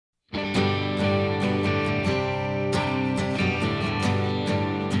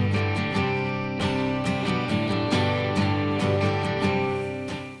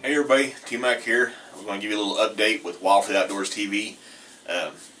everybody, T-Mac here. We're going to give you a little update with Wild for the Outdoors TV.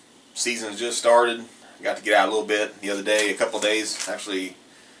 Season's just started. Got to get out a little bit the other day, a couple of days. Actually,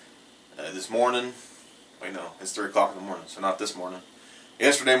 this morning. Wait, no, it's 3 o'clock in the morning, so not this morning.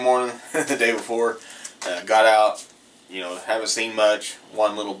 Yesterday morning, the day before, got out. You know, haven't seen much.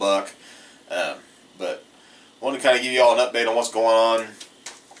 One little buck. But I want to kind of give you all an update on what's going on.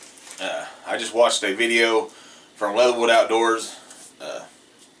 I just watched a video from Leatherwood Outdoors.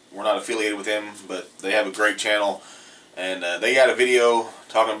 We're not affiliated with them, but they have a great channel, and they got a video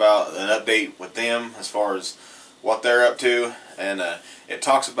talking about an update with them as far as what they're up to, and it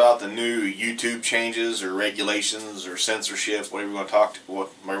talks about the new YouTube changes or regulations or censorship, whatever you want to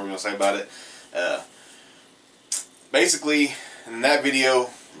whatever we're going to say about it. Basically, in that video,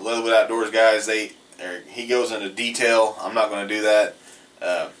 the Leatherwood Outdoors guys, he goes into detail. I'm not going to do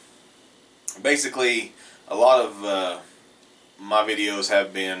that. Basically, a lot of my videos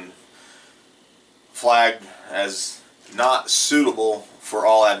have been flagged as not suitable for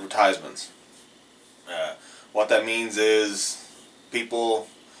all advertisements. What that means is people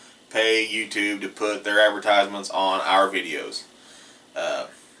pay YouTube to put their advertisements on our videos,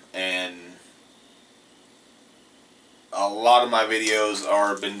 and a lot of my videos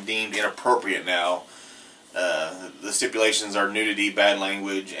are been deemed inappropriate now. The stipulations are nudity, bad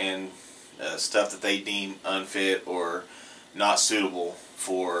language, and stuff that they deem unfit or not suitable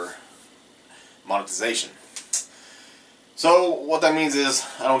for monetization. So what that means is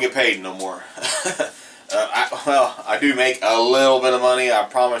I don't get paid no more. I do make a little bit of money. I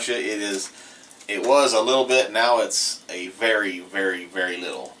promise you, it was a little bit. Now it's a very, very, very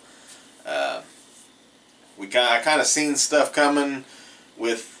little. I kind of seen stuff coming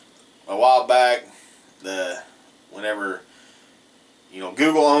with a while back. Whenever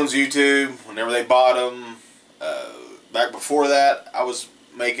Google owns YouTube, whenever they bought them. Back before that, I was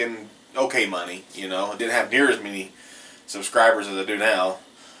making okay money. I didn't have near as many subscribers as I do now,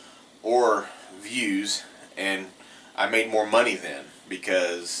 or views, and I made more money then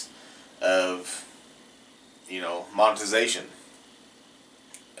because of monetization.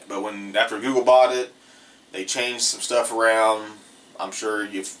 But after Google bought it, they changed some stuff around. I'm sure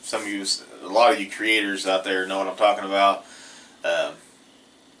a lot of you creators out there know what I'm talking about.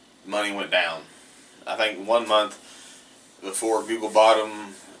 Money went down. I think 1 month before Google bought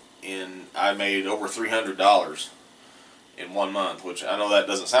them, I made over $300 in 1 month, which I know that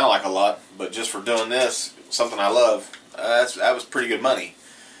doesn't sound like a lot, but just for doing this, something I love, that was pretty good money.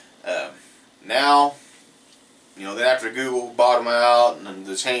 Now, then after Google bought them out and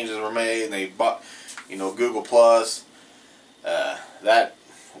the changes were made, and they bought, Google Plus, that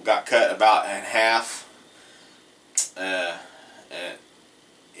got cut about in half.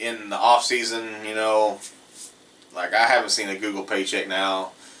 In the off season, like I haven't seen a Google paycheck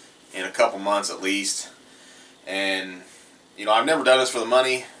now in a couple months at least, and I've never done this for the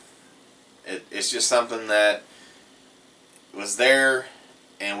money. It's just something that was there,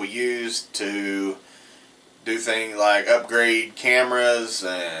 and we used to do things like upgrade cameras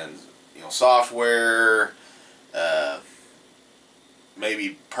and software,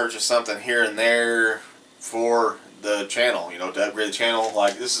 maybe purchase something here and there for the channel, to upgrade the channel.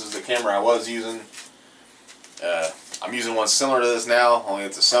 Like this is the camera I was using. I'm using one similar to this now, only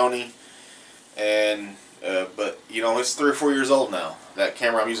it's a Sony, and but it's 3 or 4 years old now. That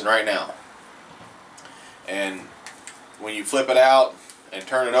camera I'm using right now, and when you flip it out and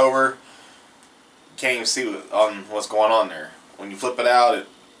turn it over, you can't even see what's going on there. When you flip it out, it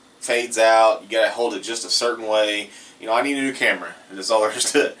fades out. You gotta hold it just a certain way. I need a new camera. That's all there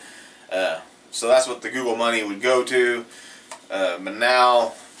is to it. So that's what the Google money would go to. But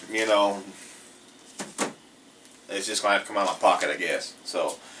now, it's just going to have to come out of my pocket, I guess.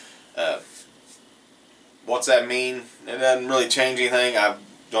 So, what's that mean? It doesn't really change anything. I'm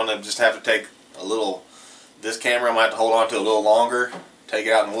going to just have to take this camera I'm going to have to hold on to a little longer, take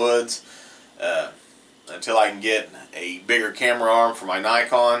it out in the woods, until I can get a bigger camera arm for my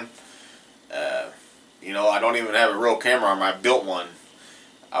Nikon. I don't even have a real camera arm. I built one.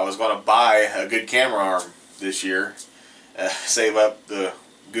 I was going to buy a good camera arm this year, save up the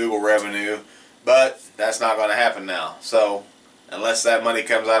Google revenue, but that's not going to happen now. So unless that money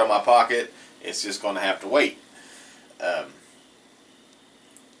comes out of my pocket, it's just going to have to wait. But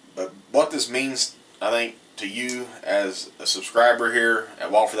what this means, I think, to you as a subscriber here at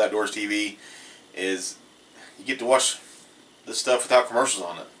Wild for the Outdoors TV is you get to watch this stuff without commercials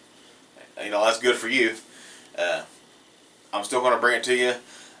on it. That's good for you. I'm still going to bring it to you,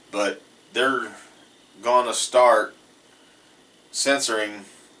 but they're going to start censoring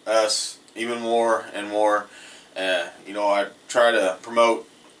us even more and more. I try to promote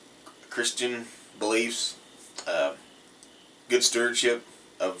Christian beliefs, good stewardship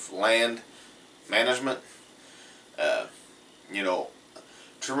of land management. You know,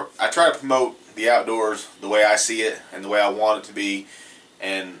 I try to promote the outdoors the way I see it and the way I want it to be,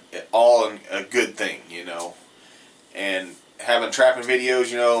 and all in a good thing, you know. And having trapping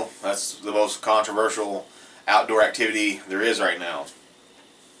videos, you know, that's the most controversial outdoor activity there is right now.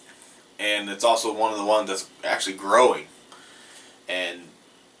 And it's also one of the ones that's actually growing. And,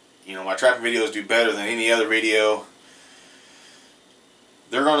 you know, my trapping videos do better than any other video.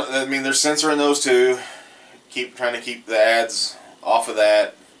 They're censoring those too. Trying to keep the ads off of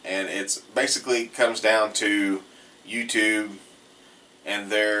that. And it's basically comes down to YouTube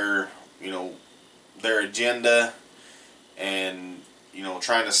and their agenda, and, you know,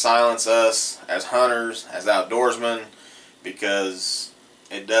 trying to silence us as hunters, as outdoorsmen, because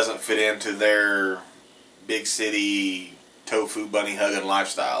it doesn't fit into their big city tofu bunny hugging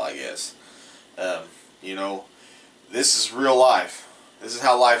lifestyle, I guess. You know, this is real life. This is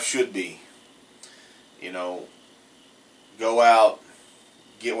how life should be. You know, go out,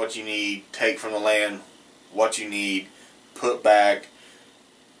 get what you need, take from the land what you need, put back,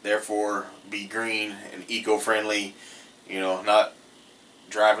 therefore be green and eco-friendly. You know, not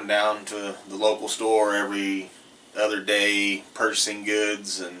driving down to the local store every other day purchasing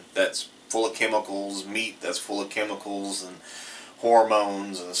goods and that's full of chemicals, meat that's full of chemicals and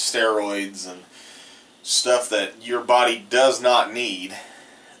hormones and steroids and stuff that your body does not need,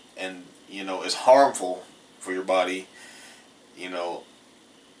 and, you know, is harmful for your body. You know,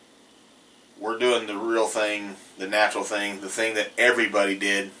 we're doing the real thing, the natural thing, the thing that everybody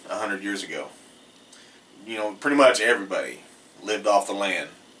did 100 years ago. You know, pretty much everybody lived off the land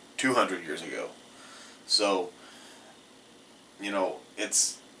 200 years ago. So, you know,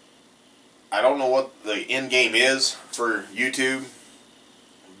 I don't know what the end game is for YouTube,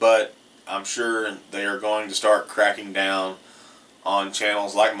 but I'm sure they are going to start cracking down on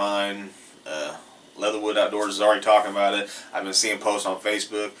channels like mine. Leatherwood Outdoors is already talking about it. I've been seeing posts on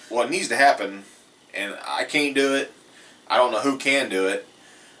Facebook. What needs to happen, and I can't do it, I don't know who can do it,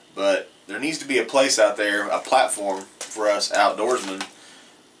 but there needs to be a place out there, a platform for us outdoorsmen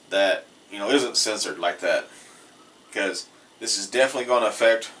that, you know, isn't censored like that, because this is definitely going to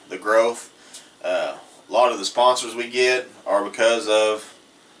affect the growth. A lot of the sponsors we get are because of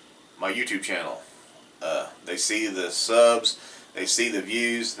my YouTube channel. They see the subs, they see the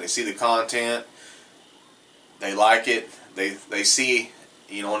views, they see the content, they like it, they see,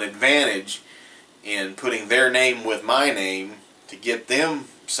 you know, an advantage in putting their name with my name to get them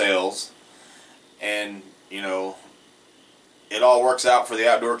sales, and, you know, it all works out for the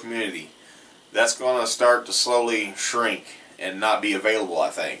outdoor community. That's going to start to slowly shrink and not be available, I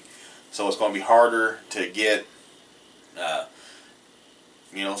think. So it's going to be harder to get,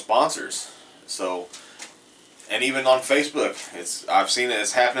 you know, sponsors. So, and even on Facebook, I've seen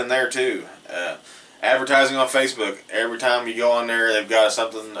it's happening there too. Advertising on Facebook, every time you go on there, they've got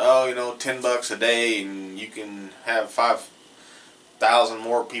something, oh, you know, $10 a day, and you can have 5,000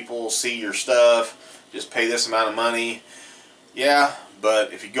 more people see your stuff. Just pay this amount of money. Yeah,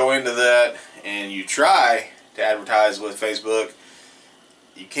 but if you go into that and you try to advertise with Facebook,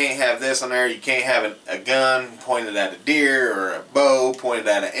 you can't have this on there. You can't have a gun pointed at a deer or a bow pointed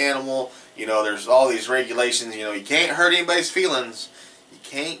at an animal. You know, there's all these regulations. You know, you can't hurt anybody's feelings. You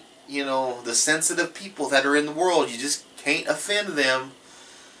can't, you know, the sensitive people that are in the world, you just can't offend them.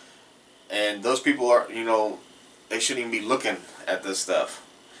 And those people are, you know, they shouldn't even be looking at this stuff.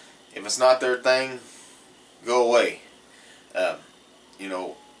 If it's not their thing, go away. You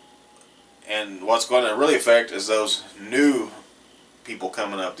know, and what's going to really affect is those new people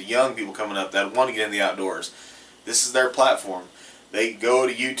coming up, the young people coming up that want to get in the outdoors. This is their platform. They go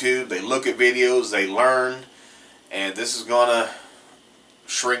to YouTube, they look at videos, they learn, and this is going to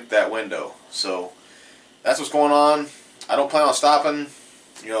shrink that window. So that's what's going on. I don't plan on stopping.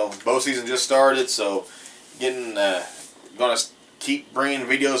 You know, bow season just started, so going to keep bringing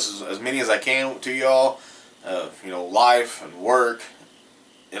videos as many as I can to y'all. You know, life and work,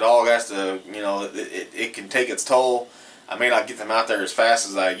 it all has to, you know, it can take its toll. I may not get them out there as fast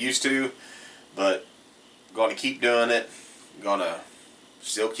as I used to, but I'm going to keep doing it. I'm going to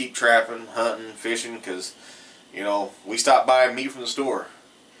still keep trapping, hunting, fishing, because, you know, we stopped buying meat from the store.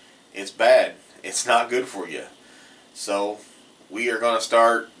 It's bad. It's not good for you. So we are going to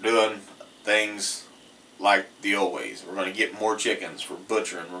start doing things like the old ways. We're going to get more chickens for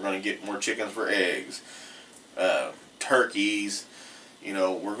butchering. We're going to get more chickens for eggs, turkeys. You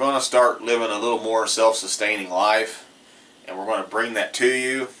know, we're going to start living a little more self-sustaining life, and we're going to bring that to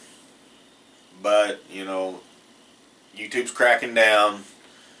you. But, you know, YouTube's cracking down.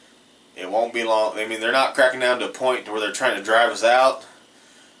 It won't be long. I mean, they're not cracking down to a point where they're trying to drive us out.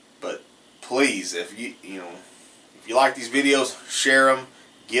 But please, if you like these videos, share them,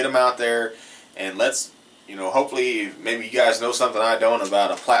 get them out there, and let's, hopefully maybe you guys know something I don't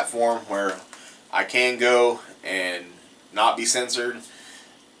about a platform where I can go and not be censored.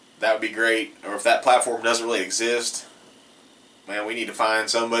 That would be great. Or if that platform doesn't really exist, man, we need to find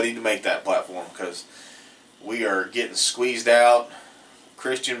somebody to make that platform, because we are getting squeezed out.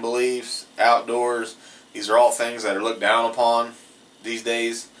 Christian beliefs, outdoors, these are all things that are looked down upon these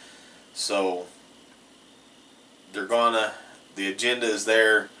days. So the agenda is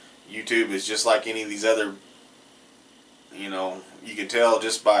there. YouTube is just like any of these other, you can tell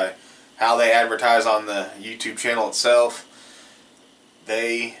just by how they advertise on the YouTube channel itself.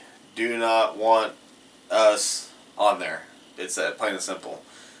 They do not want us on there. It's that plain and simple.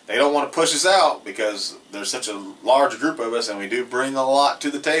 They don't want to push us out because there's such a large group of us, and we do bring a lot to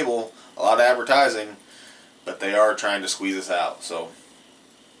the table, a lot of advertising, but they are trying to squeeze us out. So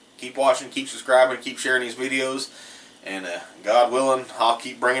keep watching, keep subscribing, keep sharing these videos, and God willing, I'll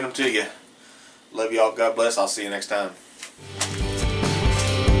keep bringing them to you. Love y'all. God bless. I'll see you next time.